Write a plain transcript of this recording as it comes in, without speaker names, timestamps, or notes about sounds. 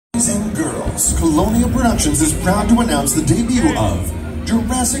and girls, Colonial Productions is proud to announce the debut of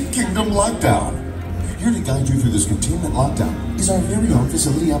Jurassic Kingdom Lockdown. Here to guide you through this containment lockdown is our very own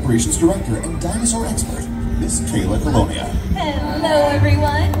Facility Operations Director and dinosaur expert, Miss Kayla Colonia. Hello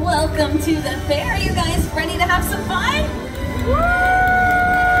everyone, welcome to the fair. Are you guys ready to have some fun? Woo!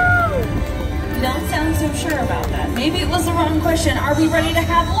 You don't sound so sure about that. Maybe it was the wrong question. Are we ready to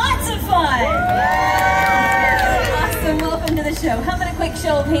have lots of fun? Awesome, welcome to the show. How about a quick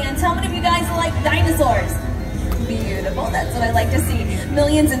show of hands? How many of you guys like dinosaurs? Beautiful, that's what I like to see.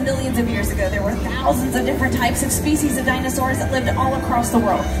 Millions and millions of years ago, there were thousands of different types of species of dinosaurs that lived all across the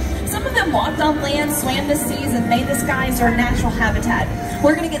world. Some of them walked on land, swam the seas, and made the skies their natural habitat.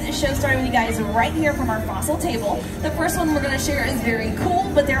 We're going to get this show started with you guys right here from our fossil table. The first one we're going to share is very cool,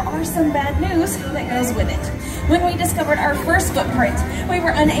 but there are some bad news that goes with it. When we discovered our first footprint, we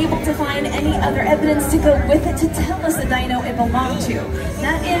were unable to find any other evidence to go with it to tell us the dino it belonged to.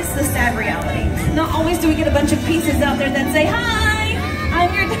 That is the sad reality. Not always do we get a bunch of pieces out there that say, "Hi,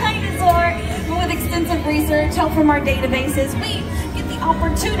 I'm your dinosaur." But with extensive research, help from our databases, we get the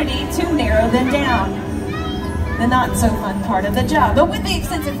opportunity to narrow them down. The not so fun part of the job. But with the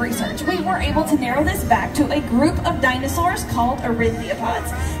extensive research, we were able to narrow this back to a group of dinosaurs called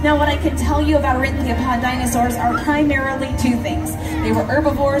Arynthiopods. Now what I can tell you about Arynthopod dinosaurs are primarily two things. They were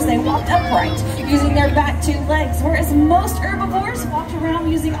herbivores, they walked upright, using their back two legs, whereas most herbivores walked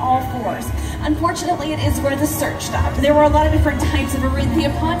around using all fours. Unfortunately, it is where the search stopped. There were a lot of different types of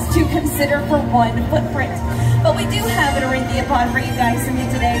Arynthiopods to consider for one footprint. But we do have an Arynthopod for you guys to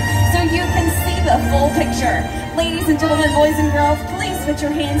meet today, so you can see the full picture. Ladies and gentlemen, boys and girls, please put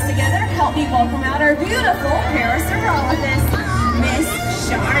your hands together. Help me welcome out our beautiful Prehistoric, Miss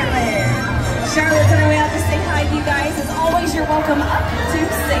Charlotte. Charlotte's on her way out to say hi to you guys. As always, you're welcome up to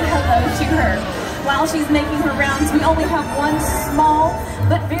say hello to her. While she's making her rounds, we only have one small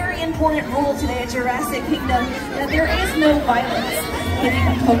but very important rule today at Jurassic Kingdom, that there is no violence.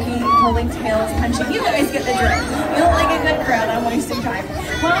 Hitting, poking, pulling tails, punching. You guys get the drift. You don't like a good crowd, I'm wasting time.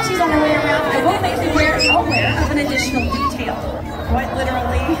 While she's on her way around, I will make you aware of an additional detail. Quite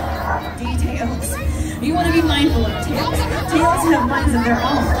literally, details. You want to be mindful of tails. Tails have minds of their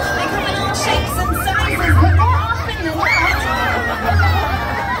own. They come in all shapes and sizes, but more often than not, what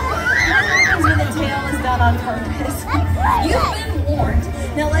happens when the tail is done on purpose? You've been warned.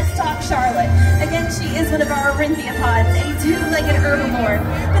 Now let's talk Charlotte. Again, she is one of our Arynthiopods, a two-legged herbivore.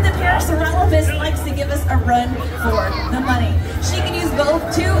 But the Prehistoric likes to give us a run for the money. She can use both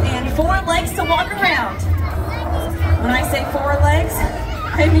 2 and 4 legs to walk around. When I say 4 legs,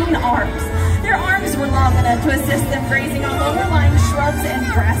 I mean arms. Their arms were long enough to assist them grazing on lower-lying shrubs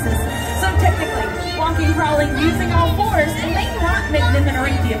and grasses. So technically, walking, crawling, using all fours, it may not make them an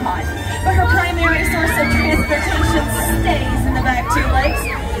Arynthopod. But her primary source of transportation stays in the back 2 legs,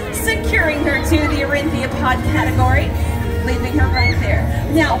 securing her to the Arynthopod category, leaving her right there.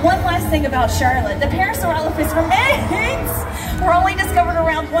 Now, one last thing about Charlotte. The Prehistoric remains were only discovered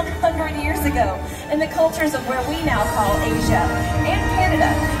around 100 years ago in the cultures of where we now call Asia and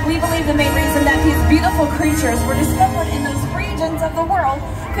Canada. We believe the main reason that these beautiful creatures were discovered in those regions of the world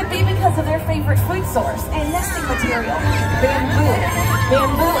could be because of their favorite food source and nesting material, bamboo.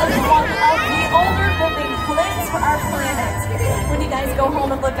 Bamboo is one of the older living plants for our planet. When you guys go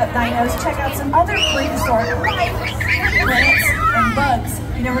home and look up dinos, check out some other prehistoric life, plants, and bugs.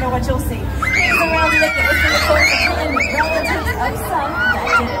 You never know what you'll see. These around today that was the source of relatives of some that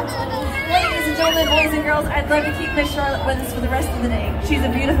didn't. Ladies and gentlemen, boys and girls, I'd love to keep Miss Charlotte with us for the rest of the day. She's a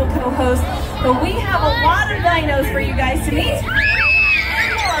beautiful co-host, but we have a lot of dinos for you guys to meet.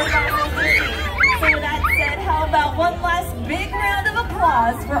 So with that said, how about one last big round of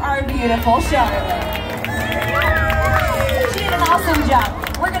applause for our beautiful Charlotte. She did an awesome job.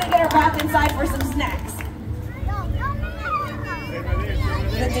 We're going to get her wrapped inside for some snacks.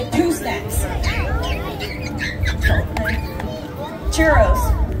 The 2 snacks. Churros.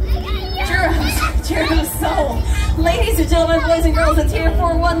 Churros sold. Ladies and gentlemen, boys and girls, it's here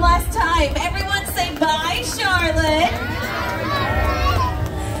for one last time. Everyone say bye, Charlotte.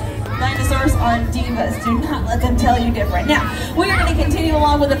 Dinosaurs are divas. Do not let them tell you different. Now, we are going to continue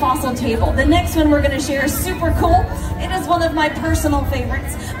along with the fossil table. The next one we're going to share is super cool. It is one of my personal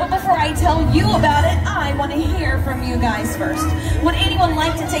favorites. But before I tell you about it, I want to hear from you guys first. Would anyone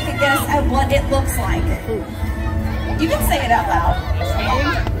like to take a guess at what it looks like? You can say it out loud.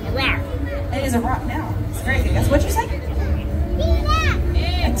 A rock. It is a rock now. It's a very good guess. What'd you say?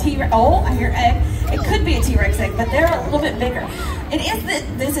 A T-Rex. Oh, I hear egg. It could be a T-Rex egg, but they're a little bit bigger. It is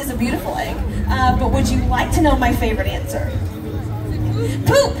this is a beautiful egg. But would you like to know my favorite answer?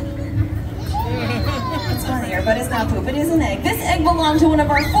 Poop. It's funny. funnier, but it's not poop, it is an egg. This egg belonged to one of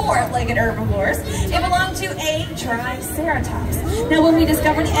our four-legged herbivores. It belonged to a Triceratops. Now, when we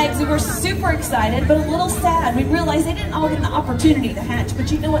discovered the eggs, we were super excited, but a little sad. We realized they didn't all get an opportunity to hatch,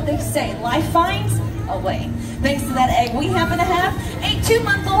 but you know what they say, life finds a way. Thanks to that egg, we happen to have a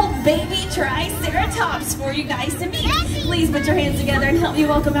 2-month-old baby Triceratops for you guys to meet. Please put your hands together and help me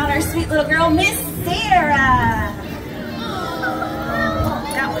welcome out our sweet little girl, Miss Sarah.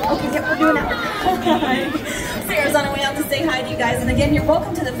 Okay, yep, we're doing that. Sarah's on her way out to say hi to you guys, and again, you're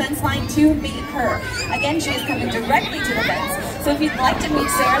welcome to the fence line to meet her. Again, she is coming directly to the fence, so if you'd like to meet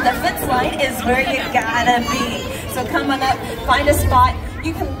Sarah, the fence line is where you gotta be. So come on up, find a spot.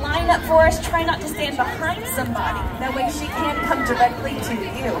 You can line up for us. Try not to stand behind somebody. That way she can come directly to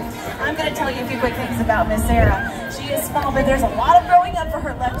you. I'm going to tell you a few quick things about Miss Sarah. She is small, but there's a lot of growing up for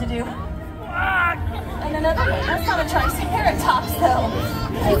her left to do. And another one, that's not a Triceratops though.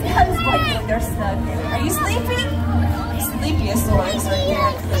 These guys like you, they're snug. Are you sleepy? Sleepiosaurus right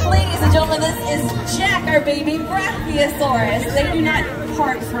there. Ladies and gentlemen, this is Jack, our baby Brachiosaurus. They do not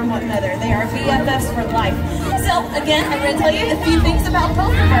part from one another. They are BFFs for life. So again, I'm going to tell you a few things about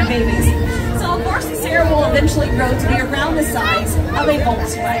both of our babies. So of course, Sarah will eventually grow to be around the size of a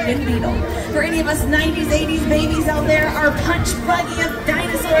Volkswagen Beetle. For any of us 90s, 80s babies out there, our punch buggy of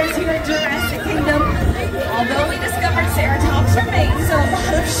dinosaurs here in Jurassic Kingdom. Although we discovered Ceratops remains in a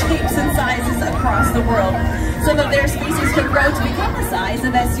lot of shapes and sizes across the world. Some of their species can grow to become the size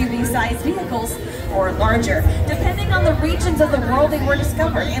of SUV-sized vehicles or larger, depending on the regions of the world they were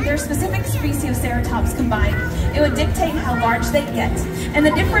discovered and their specific species of Ceratops combined. It would dictate how large they get and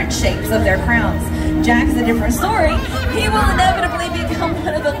the different shapes of their crowns. Jack's a different story. He will inevitably become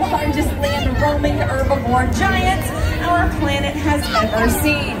one of the largest land-roaming herbivore giants our planet has ever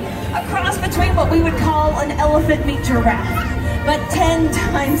seen. A cross between what we would call an elephant meet giraffe, but 10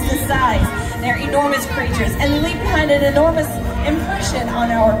 times the size. They're enormous creatures and leave behind an enormous impression on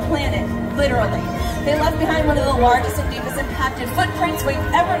our planet, literally. They left behind one of the largest and deepest impacted footprints we've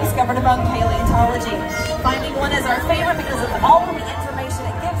ever discovered among paleontology. Finding one is our favorite because of all of the information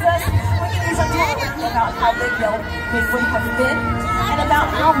it gives us. We can use our time about how big they would have been and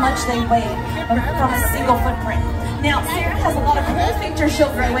about how much they weighed from a single footprint. Now, Sarah has a lot of cool features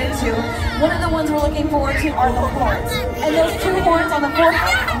she'll grow into. One of the ones we're looking forward to are the horns. And those 2 horns on the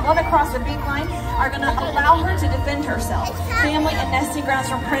forehead and one across the beak line are going to allow her to defend herself, family and nesting grounds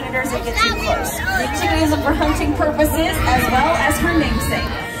from predators that get too close. She can use them for hunting purposes as well as her namesake.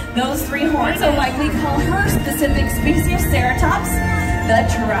 Those 3 horns are why we call her specific species of Ceratops the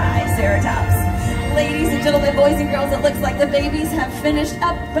Triceratops. Ladies and gentlemen, boys and girls, it looks like the babies have finished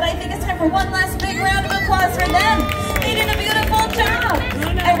up, but I think it's time for one last big round of applause for them. They did a beautiful job.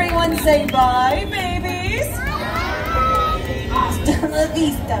 Everyone say bye, babies. Hasta la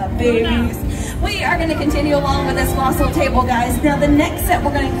vista, babies. We are going to continue along with this fossil table, guys. Now, the next set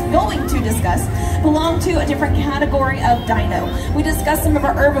we're going to discuss belong to a different category of dino. We discussed some of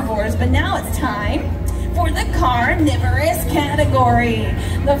our herbivores, but now it's time for the carnivorous category.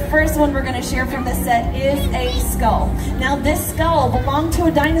 The first one we're going to share from the set is a skull. Now, this skull belonged to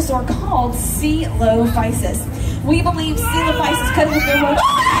a dinosaur called Coelophysis. We believe Coelophysis could have been one.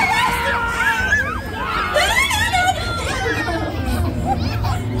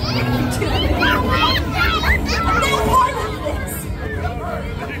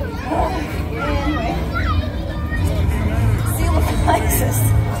 Coelophysis.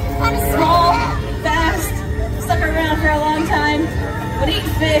 Small, fast, stuck around for a long time, would eat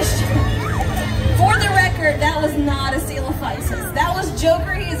fish. For the record, that was not a Coelophysis. That was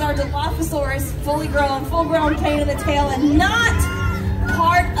Joker. He is our Dilophosaurus, fully grown, full-grown pain in the tail, and not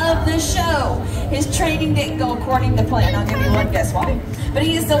part of the show. His training didn't go according to plan. I'll give you one guess why. But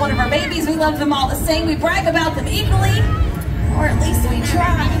he is still one of our babies. We love them all the same. We brag about them equally, or at least we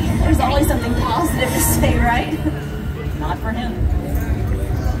try. There's always something positive to say, right? Not for him.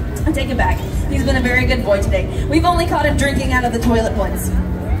 I take it back. He's been a very good boy today. We've only caught him drinking out of the toilet once.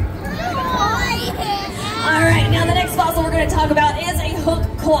 Alright, now the next fossil we're going to talk about is a hook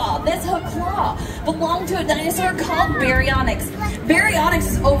claw. This hook claw belonged to a dinosaur called Baryonyx. Baryonyx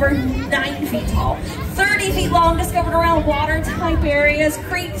is over 9 feet tall, 30 feet long, discovered around water-type areas,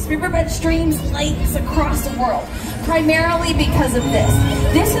 creeks, riverbed streams, lakes across the world, primarily because of this.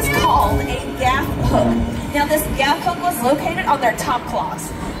 This is called a gaff hook. Now this gaff hook was located on their top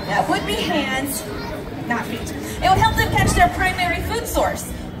claws. That would be hands, not feet. It would help them catch their primary food source,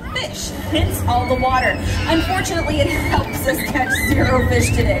 fish, hence all the water. Unfortunately, it helps us catch 0 fish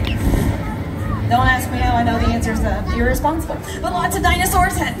today. Don't ask me how I know the answer is irresponsible. But lots of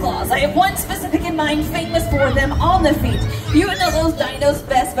dinosaurs had claws. I have one specific in mind, famous for them on the feet. You would know those dinos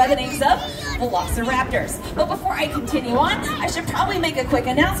best by the names of velociraptors. But before I continue on, I should probably make a quick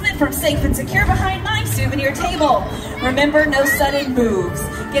announcement from safe and secure behind my souvenir table. Remember, no sudden moves.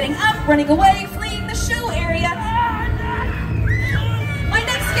 Getting up, running away, fleeing the show area. My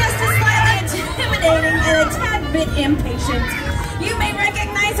next guest is slightly intimidating and a tad bit impatient. You may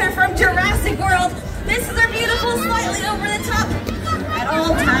recognize her from Jurassic World. This is her beautiful, slightly over the top, at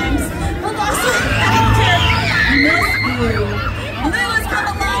all times, velociraptor, Miss Blue. Blue has come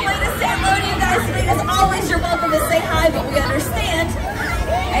a long way to say hello to you guys today. As always, you're welcome to say hi, but we understand,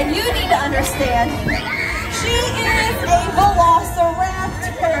 and you need to understand, she is a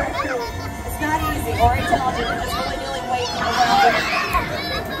velociraptor. It's not easy or intelligent to just willy-nilly wait around it.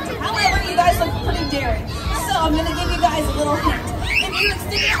 However, you guys look pretty daring, so I'm going to give you guys a little hint. If you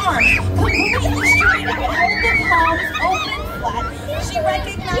extend your arms completely straight and hold the palms open flat, she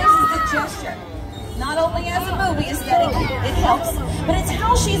recognizes the gesture. Not only as a movie aesthetic, it helps, but it's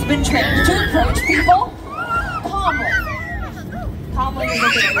how she's been trained to approach people calmly. Calmly is a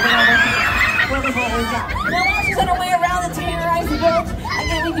thing. Now while she's on her way around and terrorize the world,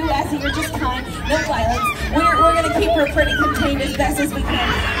 again we do ask that you're just kind, no violence. We're going to keep her pretty contained as best as we can.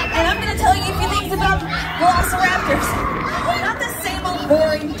 And I'm going to tell you a few things about velociraptors. Not the same old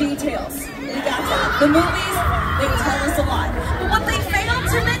boring details. We got that. The movies, they tell us a lot. But what they failed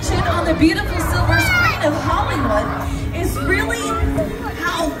to mention on the beautiful silver screen of Hollywood is really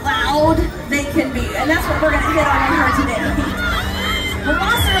how loud they can be. And that's what we're going to hit on with her today.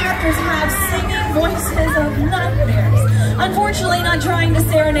 Velociraptors have singing voices of nightmares. Unfortunately, not trying to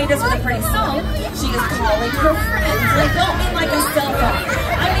serenade us with a pretty song, she is calling her friends. I don't mean like a cell phone.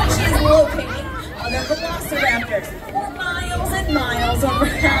 I mean she is locating other velociraptors for miles and miles around.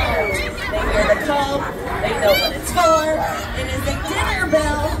 They hear the call, they know what it's for, it is a dinner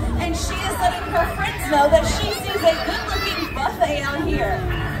bell, and she is letting her friends know that she sees a good-looking buffet out here.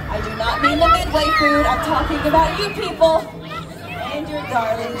 I do not mean the midway food, I'm talking about you people and your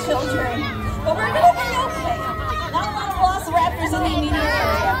darling children. But we're going to be okay. Not a lot of velociraptors in the immediate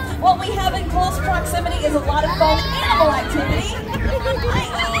area. What we have in close proximity is a lot of fun animal activity. I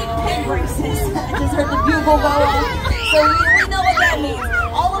eat pig races. I just heard the bugle go off. So we know what that means.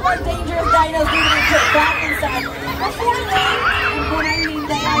 All of our dangerous dinos need to be put back inside before they, and when I mean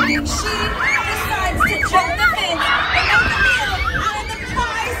they, I mean she, decides to jump the fence and make a meal out of the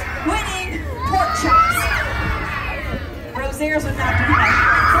prize-winning pork chops. Rosaires would not do that.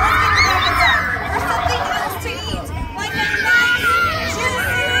 So let's get her back inside for something else to eat, like a nice,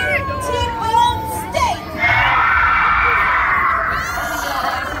 juicy T-bone steak.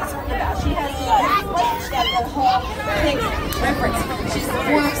 She has the whole pig reference. She's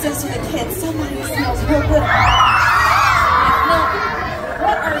more obsessed with the kids. Somebody smells real good. No,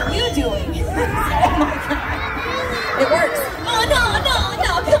 what are you doing? Oh my God. It works. Oh no,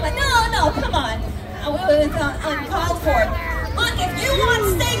 come on, come on. It's uncalled for. Look, if you want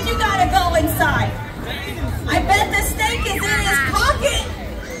steak, you gotta go inside. I bet the steak is in his pocket.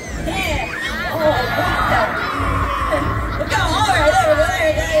 Yeah. Oh, wow.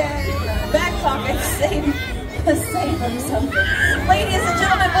 There. Back pocket. Save him something. Ladies and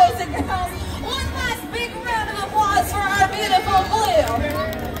gentlemen, boys and girls, one last big round of applause for our beautiful Blue.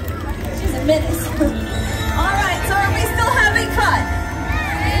 She's a menace. All right, so are we still having fun?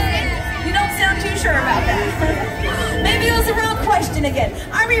 You don't sound too sure about that. Maybe it was a real question again.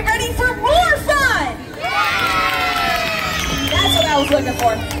 Are we ready for more fun? That's what I was looking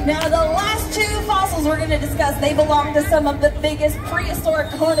for. Now, the last two fossils we're going to discuss, they belong to some of the biggest prehistoric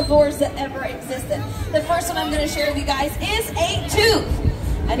carnivores that ever existed. The first one I'm going to share with you guys is a tooth.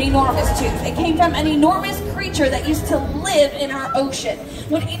 An enormous tooth. It came from an enormous creature that used to live in our ocean.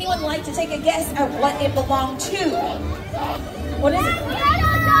 Would anyone like to take a guess at what it belonged to? What is it?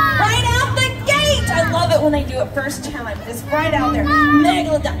 Right out the gate! I love it when they do it first time. It's right out there.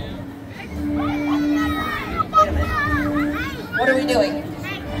 Megalodon. Wait a minute. What are we doing?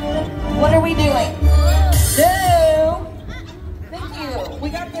 What are we doing? No! Thank you. We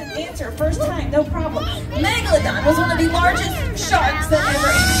got the answer first time, no problem. Megalodon was one of the largest sharks that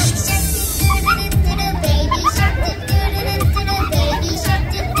ever existed.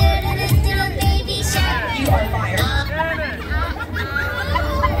 You are fired.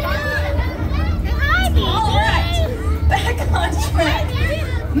 Alright, back on track.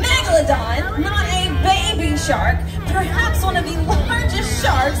 Megalodon, not a baby shark, perhaps one of the largest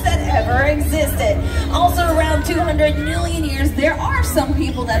sharks that ever existed. Also around 200 million years, there are some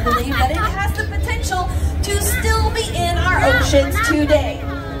people that believe that it has the potential to still be in our oceans today.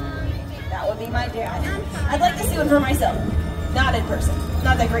 That would be my dad. I'd like to see one for myself. Not in person.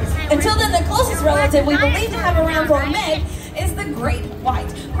 Not that crazy. Until then, the closest relative we believe to have around for Meg is the great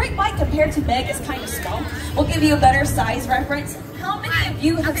white. Great white compared to Meg is kind of small. We'll give you a better size reference. How many of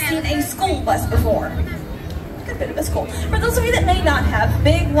you have seen a school bus before? A bit of a school. For those of you that may not have,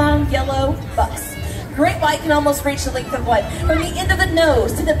 big, long, yellow bus. Great white can almost reach the length of what? From the end of the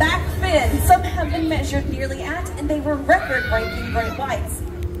nose to the back fin. Some have been measured nearly at, and they were record-breaking great whites.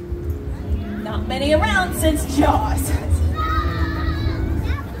 Not many around since Jaws.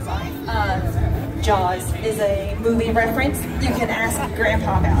 Jaws is a movie reference you can ask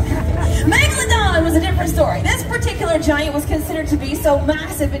Grandpa about. Megalodon was a different story. This particular giant was considered to be so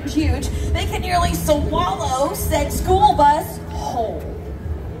massive and huge, they could nearly swallow said school bus whole.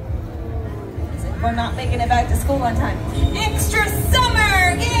 We're not making it back to school on time. Extra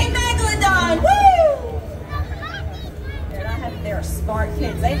summer! Yay, Megalodon! Woo! They're smart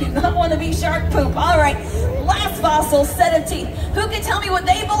kids. They do not want to be shark poop. All right, last fossil set of teeth. Who can tell me what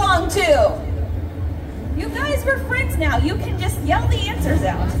they belong to? You guys were friends now. You can just yell the answers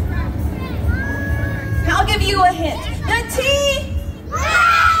out. I'll give you a hint. The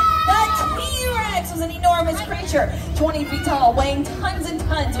T-Rex was an enormous creature, 20 feet tall, weighing tons and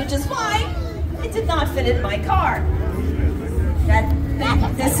tons, which is why it did not fit in my car.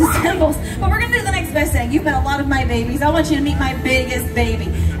 This is symbols. But we're going to do the next best thing. You've met a lot of my babies. I want you to meet my biggest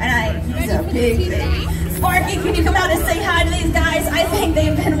baby. And he's a big baby. Sparky, can you come out and say hi to these guys? I think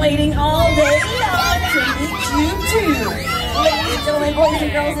they've been waiting all day long to meet you too. Ladies and gentlemen, boys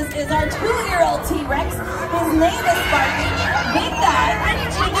and girls, this is our 2-year-old T-Rex. His name is Sparky. Big guy. I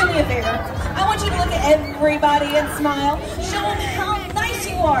need you to do me a favor. I want you to look at everybody and smile. Show them how nice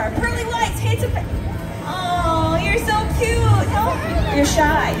you are. Pearly whites, handsome. Oh, you're so cute. Oh, you're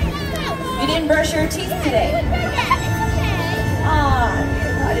shy. You didn't brush your teeth today.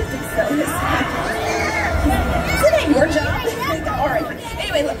 I didn't think so. Isn't that your job? All right.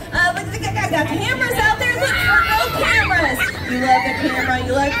 Anyway, look, I got cameras out there. Look for no cameras. You love the camera.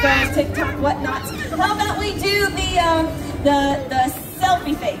 You like those TikTok whatnots. How about we do the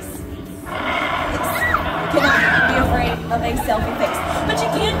selfie face? You cannot be afraid of a selfie face. But you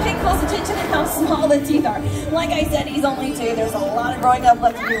can pay close attention to how small the teeth are. Like I said, he's only 2. There's a lot of growing up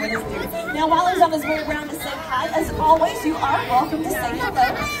left to do with this dude. Now, while he's on his way around to say hi, as always, you are welcome to say hello.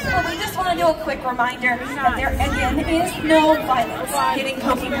 But we just want to do a quick reminder that there, again, is no violence. Hitting,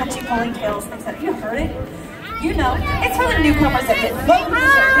 poking, punching, pulling tails, etc. You heard it? You know. It's for the newcomers that didn't vote.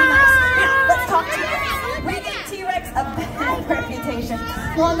 Now, let's talk T-Rex. We gave T-Rex a bad reputation.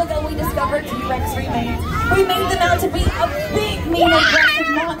 Long ago, we discovered T-Rex remains. We made them out to be a big, mean, aggressive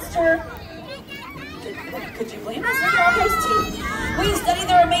monster. Could you blame us for all those teeth? We studied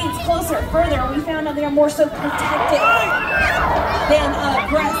the remains closer, further, and we found out they are more so protective than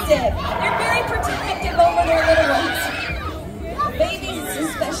aggressive. They're very protective over their little ones. Babies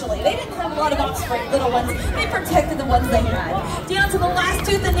especially. They didn't have a lot of offspring, little ones. They protected the ones they had. Down to the last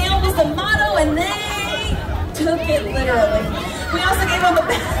tooth and nail was the motto, and they took it literally. We also gave them a look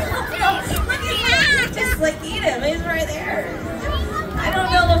at him, just like eat him. He's right there. I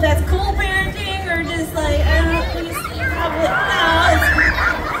don't know if that's cool parenting or just like, I don't know, please, probably,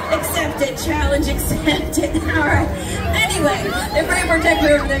 no, accept it, challenge, accept it, all right. Anyway, they're very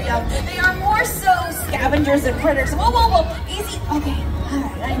protective of their young. They are more so scavengers than predators. Whoa, whoa, whoa, easy, okay, all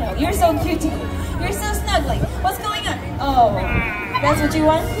right, I know, you're so cute too. You're so snuggly. What's going on? Oh, that's what you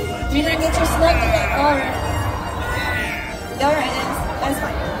want? You didn't get your snug today? All right. All right, that's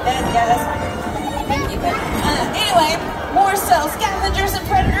fine. Yeah, that's fine. Thank you, but anyway, more so scavengers and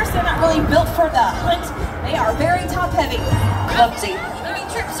predators. They're not really built for the hunt. They are very top-heavy, clumsy. Maybe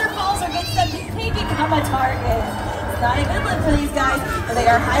trips or falls or get stuck in maybe become a target. It's not a good look for these guys, but they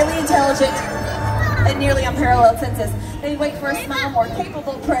are highly intelligent and nearly unparalleled senses. They wait for a small, more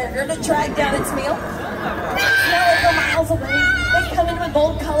capable predator to track down its meal. Smell it from miles away. They come in with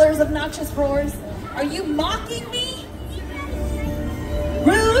bold colors, obnoxious roars. Are you mocking me?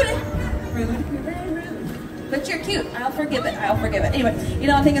 Rude. But you're cute. I'll forgive it. Anyway, you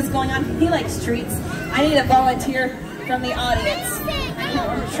know what I think is going on? He likes treats. I need a volunteer from the audience. I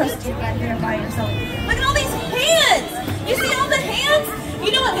don't trust you back here by yourself. Look at all these hands. You see all the hands?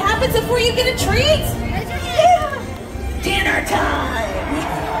 You know what happens before you get a treat? Yeah. Dinner time.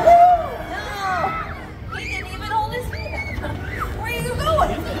 No. He didn't even hold his hand up. Where are you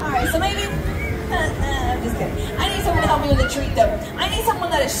going? All right, so maybe... I'm just kidding. I need someone to help me with a treat, though. I need someone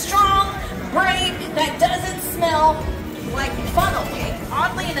that is strong, brave, that doesn't smell like funnel cake.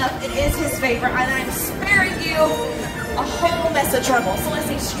 Oddly enough, it is his favorite, and I'm sparing you a whole mess of trouble. So let's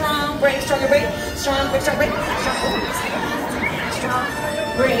say strong, brave, stronger, brave, strong, brave, strong, brave,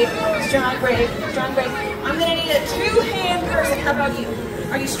 strong, brave. I'm gonna need a 2-hand person. How about you?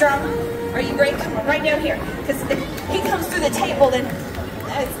 Are you strong? Are you ready? Come on, right down here. Because if he comes through the table, then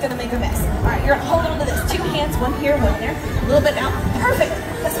it's gonna make a mess. All right, you're gonna hold on to this. 2 hands, one here, one there. A little bit out. Perfect.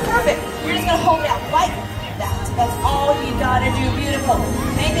 That's perfect. You're just gonna hold it out like that. That's all you gotta do. Beautiful.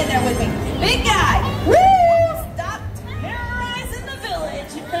 Hang in there with me. Big guy. Woo! Stop terrorizing the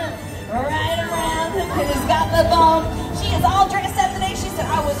village. Right around him. Who's got the bone? She is all dressed up today. She said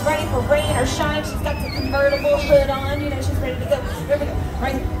I was ready for rain or shine. She's got the convertible hood on. You know, she's ready to go. Here we go.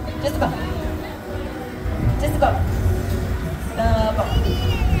 Right here. Just a bone. Just a bone. The bone.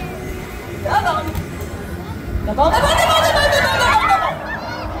 The bone. The bone. The bone. The bone. The bone. The bone.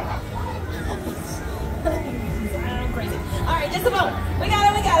 I'm crazy. All right, just a bone. We got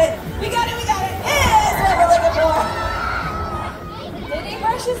it. We got it. We got it. We got it. Yes, what we're looking for. Did he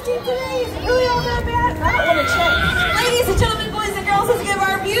brush his teeth today? Is it really all that bad? I don't want to check. Ladies and gentlemen, boys and girls, let's give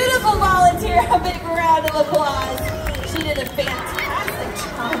our beautiful volunteer a big round of applause. She did a fantastic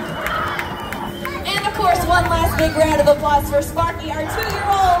job. And of course, one last big round of applause for Sparky, our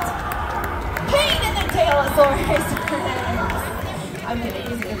 2-year-old pain in the Tailosaurus. I'm kidding,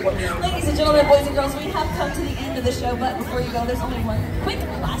 he's a good boy. Ladies and gentlemen, boys and girls, we have come to the end of the show, but before you go, there's only one quick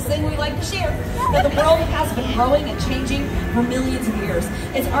last thing we'd like to share. That the world has been growing and changing for millions of years.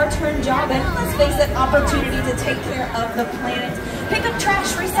 It's our turn job and, let's face it, opportunity to take care of the planet. Pick up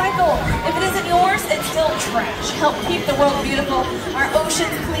trash, recycle. If it isn't yours, it's still trash. Help keep the world beautiful, our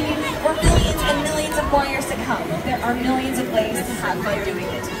oceans clean, for millions and millions of more years to come. There are millions of ways to have fun doing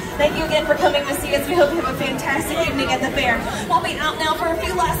it. Thank you again for coming to see us. We hope you have a fantastic evening at the fair. We'll be out now for a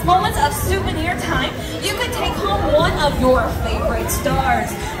few last moments of souvenir time. You can take home one of your favorite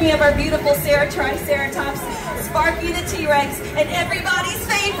stars. We have our beautiful Triceratops, Sparky the T-Rex, and everybody's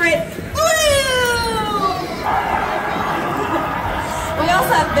favorite, Blue! We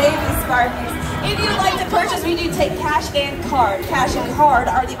also have baby Sparkies. If you'd like to purchase, we do take cash and card. Cash and card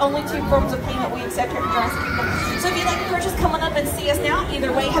are the only 2 forms of payment we accept here at Jurassic Kingdom. So if you'd like to purchase, come on up and see us now.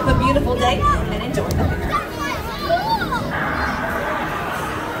 Either way, have a beautiful day and enjoy the fair.